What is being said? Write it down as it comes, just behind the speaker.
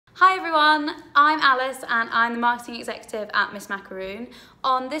Hi everyone, I'm Alice and I'm the Marketing Executive at Miss Macaroon.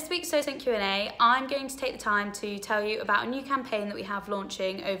 On this week's SocEnt Q&A, I'm going to take the time to tell you about a new campaign that we have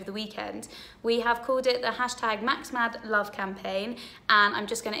launching over the weekend. We have called it the #MaxMadLove campaign, and I'm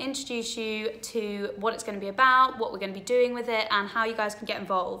just going to introduce you to what it's going to be about, what we're going to be doing with it, and how you guys can get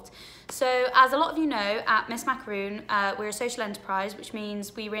involved. So, as a lot of you know, at Miss Macaroon, we're a social enterprise, which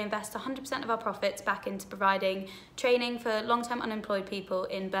means we reinvest 100% of our profits back into providing training for long-term unemployed people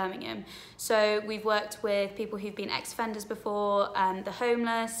in Birmingham. So we've worked with people who've been ex-offenders before, the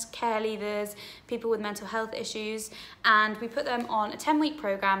homeless, care leavers, people with mental health issues, and we put them on a 10-week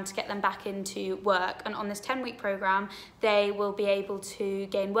programme to get them back into work. And on this 10-week programme, they will be able to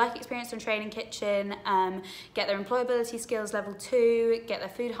gain work experience on Training Kitchen, get their employability skills level 2, get their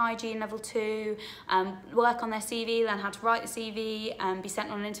food hygiene level 2, work on their CV, learn how to write the CV, be sent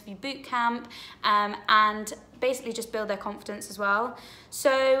on an interview boot camp, and basically just build their confidence as well.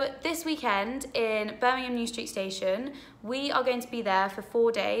 So this weekend in Birmingham New Street Station, we are going to be there for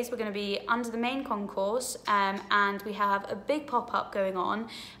 4 days. We're going to be under the main concourse, and we have a big pop-up going on,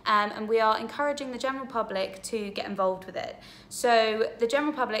 and we are encouraging the general public to get involved with it. So the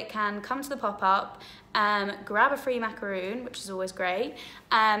general public can come to the pop-up, grab a free macaroon, which is always great,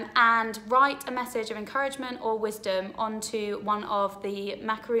 and write a message of encouragement or wisdom onto one of the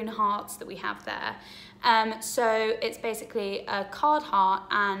macaroon hearts that we have there. So it's basically a card heart,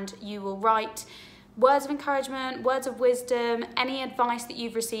 and you will write words of encouragement, words of wisdom, any advice that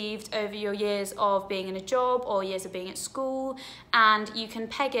you've received over your years of being in a job or years of being at school, and you can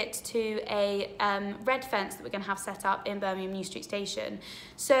peg it to a red fence that we're going to have set up in Birmingham New Street Station.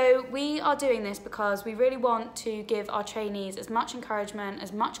 So we are doing this because we really want to give our trainees as much encouragement,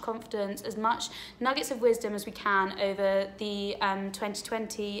 as much confidence, as much nuggets of wisdom as we can over the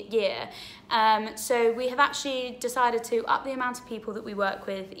 2020 year. So we have actually decided to up the amount of people that we work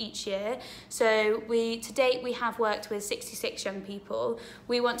with each year. So to date we have worked with 66 young people.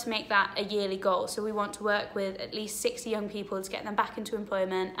 We want to make that a yearly goal. So we want to work with at least 60 young people to get them back into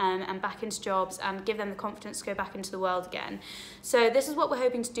employment and back into jobs and give them the confidence to go back into the world again. So this is what we're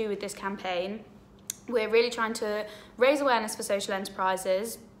hoping to do with this campaign. We're really trying to raise awareness for social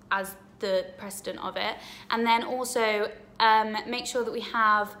enterprises as the precedent of it, and then also make sure that we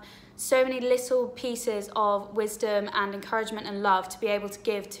have so many little pieces of wisdom and encouragement and love to be able to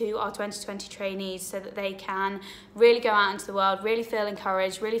give to our 2020 trainees so that they can really go out into the world, really feel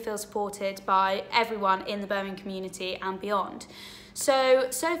encouraged, really feel supported by everyone in the Birmingham community and beyond. So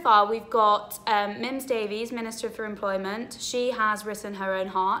far we've got Mims Davies, Minister for Employment. She has written her own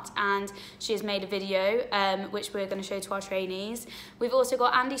heart and she has made a video which we're going to show to our trainees. We've also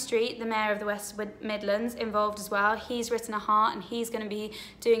got Andy Street, the Mayor of the West Midlands, involved as well. He's written a heart and he's going to be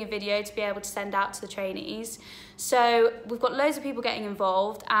doing a video to be able to send out to the trainees. So we've got loads of people getting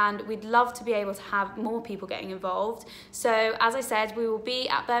involved, and we'd love to be able to have more people getting involved. So as I said, we will be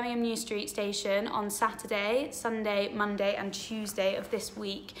at Birmingham New Street Station on Saturday, Sunday, Monday and Tuesday of this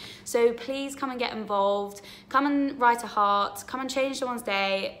week. So please come and get involved, come and write a heart, come and change someone's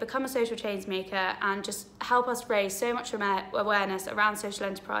day, become a social change maker, and just help us raise so much awareness around social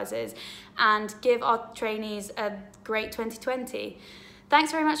enterprises and give our trainees a great 2020. Thanks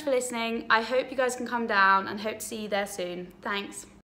very much for listening. I hope you guys can come down and hope to see you there soon. Thanks.